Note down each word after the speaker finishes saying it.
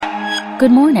Good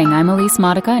morning, I'm Elise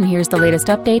Modica, and here's the latest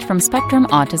update from Spectrum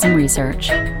Autism Research.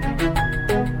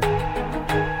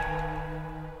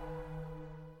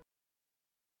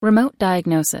 Remote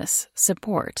diagnosis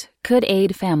support could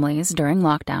aid families during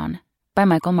lockdown, by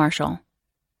Michael Marshall.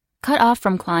 Cut off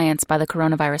from clients by the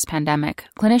coronavirus pandemic,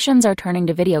 clinicians are turning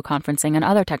to video conferencing and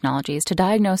other technologies to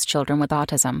diagnose children with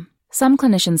autism. Some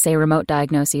clinicians say remote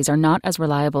diagnoses are not as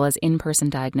reliable as in-person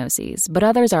diagnoses, but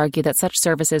others argue that such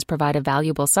services provide a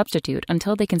valuable substitute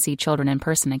until they can see children in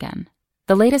person again.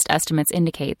 The latest estimates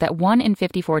indicate that 1 in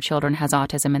 54 children has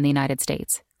autism in the United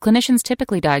States. Clinicians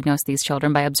typically diagnose these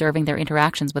children by observing their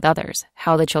interactions with others,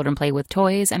 how the children play with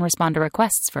toys and respond to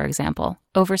requests, for example,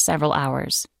 over several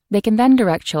hours. They can then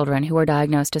direct children who are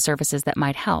diagnosed to services that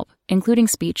might help, including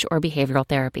speech or behavioral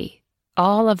therapy.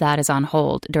 All of that is on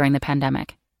hold during the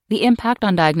pandemic. The impact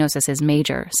on diagnosis is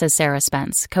major, says Sarah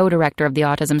Spence, co-director of the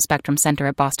Autism Spectrum Center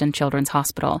at Boston Children's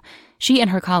Hospital. She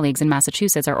and her colleagues in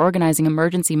Massachusetts are organizing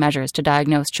emergency measures to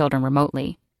diagnose children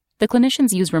remotely. The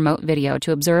clinicians use remote video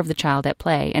to observe the child at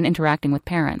play and interacting with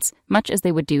parents, much as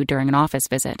they would do during an office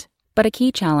visit. But a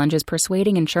key challenge is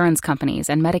persuading insurance companies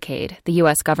and Medicaid, the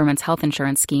U.S. government's health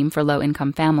insurance scheme for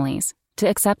low-income families, to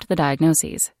accept the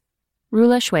diagnoses.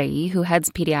 Rula Shwei, who heads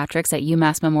pediatrics at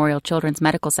UMass Memorial Children's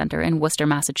Medical Center in Worcester,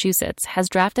 Massachusetts, has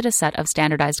drafted a set of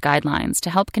standardized guidelines to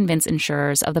help convince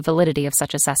insurers of the validity of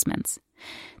such assessments.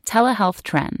 Telehealth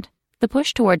trend. The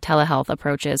push toward telehealth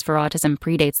approaches for autism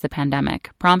predates the pandemic,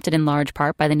 prompted in large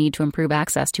part by the need to improve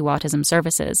access to autism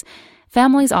services.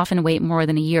 Families often wait more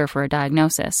than a year for a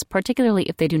diagnosis, particularly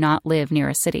if they do not live near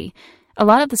a city. A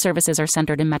lot of the services are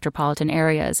centered in metropolitan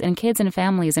areas, and kids and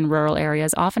families in rural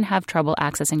areas often have trouble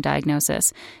accessing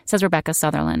diagnosis, says Rebecca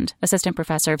Sutherland, assistant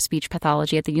professor of speech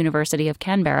pathology at the University of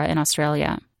Canberra in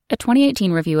Australia. A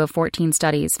 2018 review of 14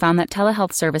 studies found that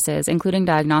telehealth services, including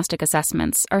diagnostic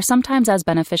assessments, are sometimes as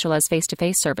beneficial as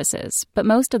face-to-face services, but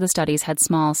most of the studies had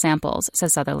small samples,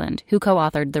 says Sutherland, who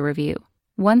co-authored the review.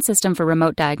 One system for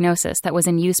remote diagnosis that was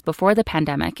in use before the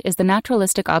pandemic is the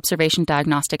Naturalistic Observation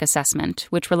Diagnostic Assessment,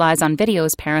 which relies on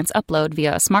videos parents upload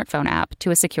via a smartphone app to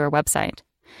a secure website.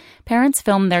 Parents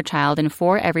film their child in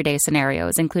 4 everyday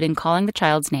scenarios, including calling the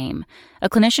child's name. A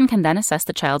clinician can then assess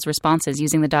the child's responses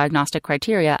using the diagnostic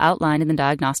criteria outlined in the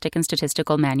Diagnostic and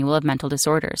Statistical Manual of Mental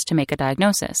Disorders to make a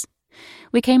diagnosis.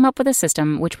 We came up with a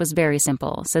system which was very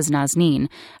simple, says Nazneen,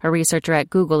 a researcher at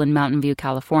Google in Mountain View,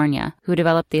 California, who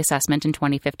developed the assessment in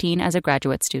 2015 as a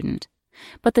graduate student.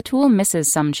 But the tool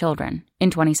misses some children. In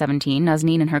 2017,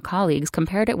 Nazneen and her colleagues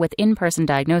compared it with in-person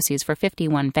diagnoses for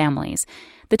 51 families.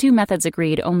 The two methods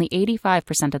agreed only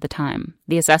 85% of the time.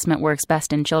 The assessment works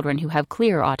best in children who have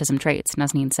clear autism traits,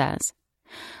 Nazneen says.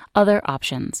 Other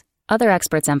options. Other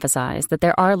experts emphasize that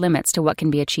there are limits to what can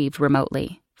be achieved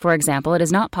remotely. For example, it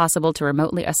is not possible to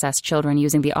remotely assess children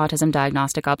using the Autism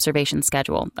Diagnostic Observation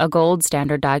Schedule, a gold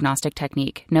standard diagnostic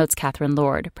technique, notes Catherine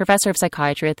Lord, professor of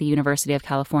psychiatry at the University of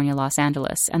California, Los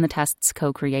Angeles, and the test's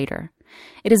co-creator.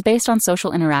 It is based on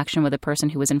social interaction with the person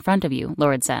who is in front of you,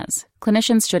 Lord says.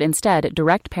 Clinicians should instead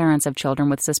direct parents of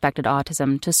children with suspected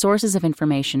autism to sources of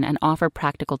information and offer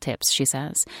practical tips, she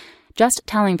says. Just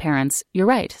telling parents, "You're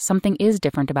right, something is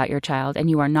different about your child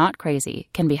and you are not crazy,"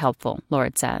 can be helpful,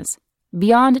 Lord says.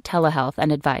 Beyond telehealth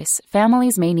and advice,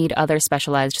 families may need other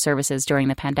specialized services during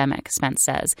the pandemic, Spence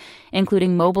says,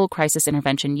 including mobile crisis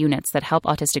intervention units that help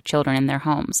autistic children in their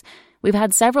homes. We've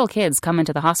had several kids come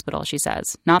into the hospital, she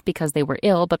says, not because they were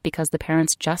ill, but because the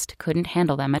parents just couldn't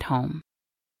handle them at home.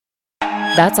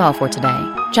 That's all for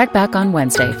today. Check back on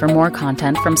Wednesday for more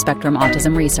content from Spectrum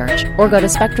Autism Research, or go to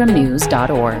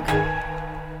spectrumnews.org.